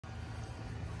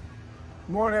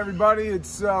Morning, everybody.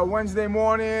 It's Wednesday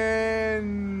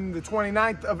morning, the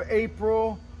 29th of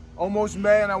April, almost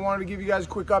May, and I wanted to give you guys a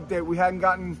quick update. We hadn't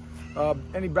gotten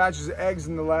any batches of eggs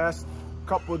in the last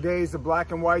couple of days, the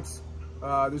black and whites.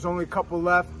 There's only a couple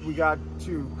left. We got,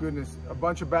 a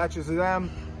bunch of batches of them.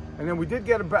 And then we did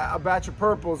get a batch of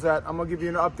purples that I'm gonna give you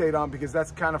an update on because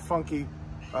that's kind of funky,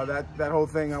 that whole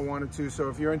thing I wanted to. So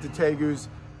if you're into tegus,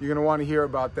 you're gonna wanna hear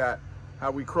about that.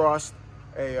 How we crossed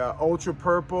a ultra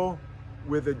purple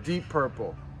with a deep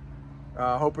purple,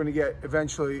 hoping to get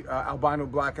eventually albino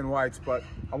black and whites. But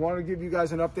I wanted to give you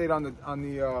guys an update on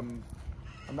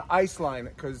the ice line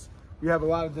because we have a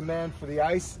lot of demand for the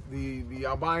ice, the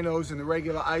albinos and the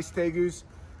regular ice tegus.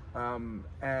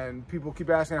 And people keep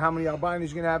asking how many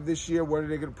albinos you're gonna have this year, what are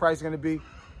the price gonna be?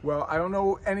 Well, I don't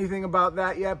know anything about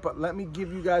that yet, but let me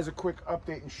give you guys a quick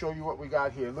update and show you what we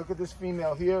got here. Look at this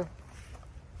female here.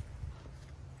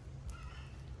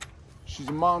 She's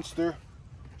a monster.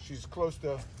 She's close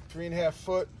to 3.5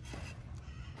 foot.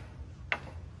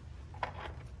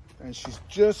 And she's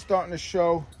just starting to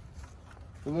show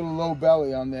the little low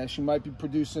belly on there. She might be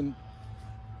producing,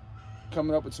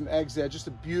 coming up with some eggs there. Just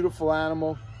a beautiful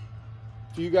animal.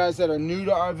 For you guys that are new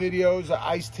to our videos, the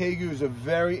Ice Tegu is a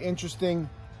very interesting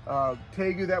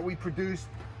tegu that we produced.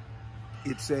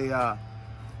 It's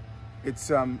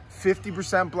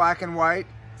 50% black and white,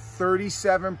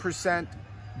 37%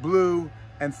 blue,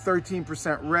 and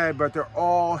 13% red, but they're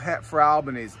all het for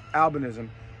albinism.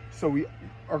 So we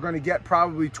are going to get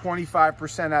probably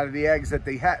 25% out of the eggs that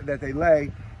they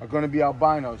lay are going to be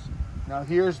albinos. Now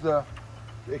here's the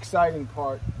exciting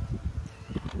part.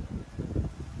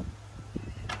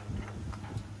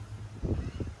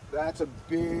 That's a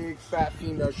big fat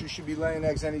female. She should be laying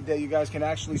eggs any day. You guys can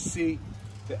actually see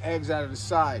the eggs out of the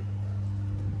side.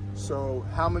 So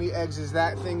how many eggs is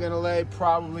that thing gonna lay?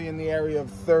 Probably in the area of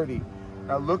 30.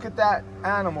 Now look at that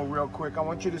animal real quick. I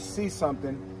want you to see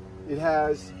something. It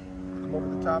has, come over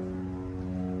the top.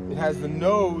 It has the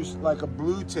nose like a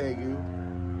blue tegu.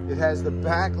 It has the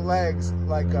back legs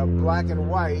like a black and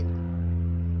white.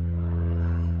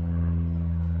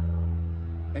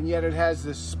 And yet it has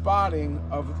the spotting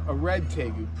of a red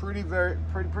tegu. Pretty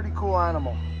cool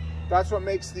animal. That's what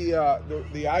makes the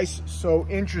ice so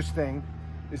interesting,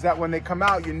 is that when they come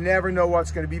out, you never know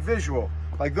what's going to be visual.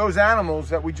 Like those animals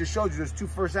that we just showed you, those two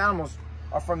first animals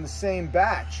are from the same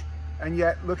batch, and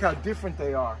yet look how different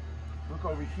they are. Look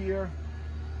over here.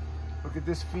 Look at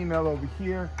this female over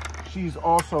here. She's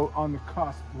also on the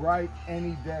cusp, right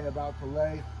any day about to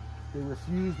lay. They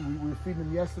refused. We were feeding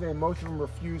them yesterday, and most of them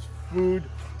refused food.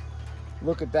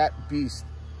 Look at that beast.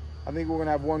 I think we're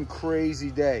gonna have one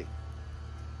crazy day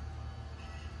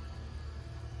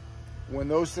when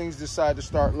those things decide to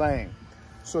start laying.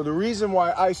 So the reason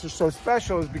why ice is so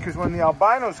special is because when the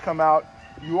albinos come out,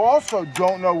 you also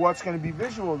don't know what's gonna be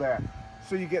visual there.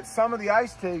 So you get some of the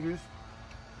ice tegus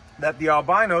that the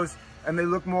albinos, and they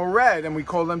look more red, and we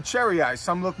call them cherry ice.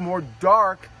 Some look more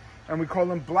dark, and we call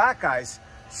them black ice.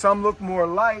 Some look more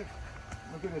light.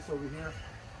 Look at this over here.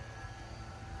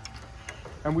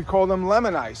 And we call them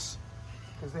lemon ice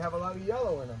because they have a lot of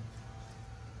yellow in them.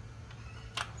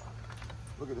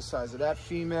 Look at the size of that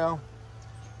female.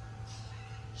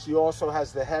 She also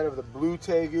has the head of the blue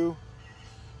tegu.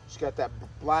 She's got that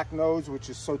black nose, which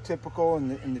is so typical,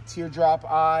 and the teardrop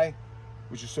eye,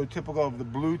 which is so typical of the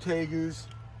blue tegus.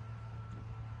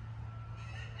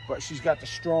 But she's got the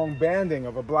strong banding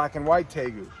of a black and white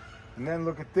tegu. And then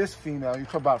look at this female. You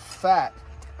talk about fat.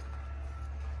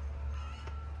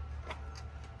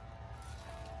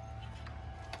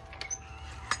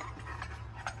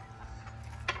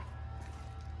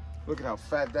 Look at how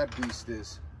fat that beast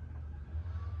is.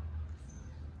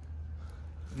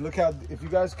 And look how, if you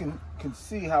guys can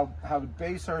see how the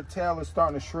base of her tail is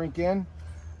starting to shrink in.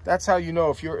 That's how you know.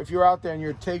 If you're out there and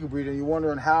you're a tegu breeder and you're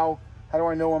wondering how do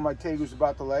I know when my tegu is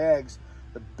about to lay eggs,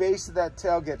 the base of that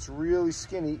tail gets really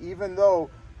skinny. Even though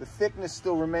the thickness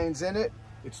still remains in it,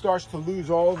 it starts to lose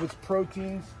all of its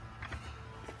proteins.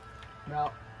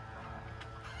 Now,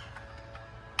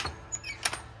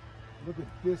 look at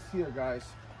this here, guys.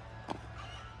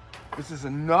 This is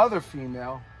another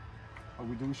female. Oh,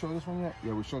 did we show this one yet?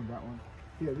 Yeah, we showed that one.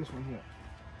 Here, this one here.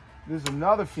 This is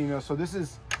another female. So this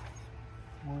is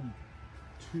 1,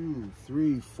 2,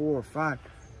 3, 4, 5,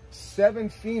 7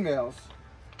 females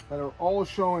that are all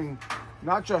showing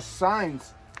not just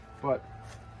signs, but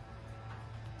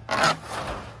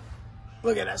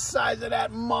look at the size of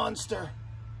that monster.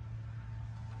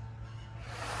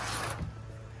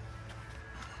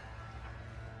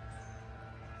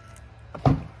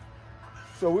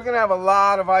 So we're gonna have a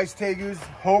lot of ice tegus,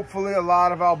 hopefully a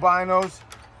lot of albinos.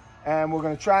 and we're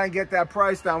gonna try and get that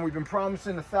price down. We've been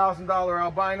promising $1,000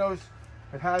 albinos.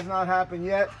 It has not happened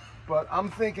yet, but I'm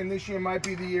thinking this year might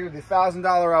be the year, the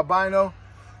 $1,000 albino.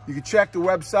 You can check the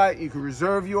website, you can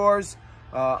reserve yours,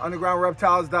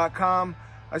 undergroundreptiles.com.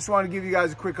 I just want to give you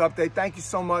guys a quick update. Thank you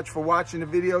so much for watching the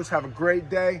videos. Have a great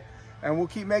day, and we'll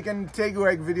keep making Tegu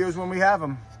egg videos when we have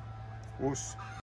them.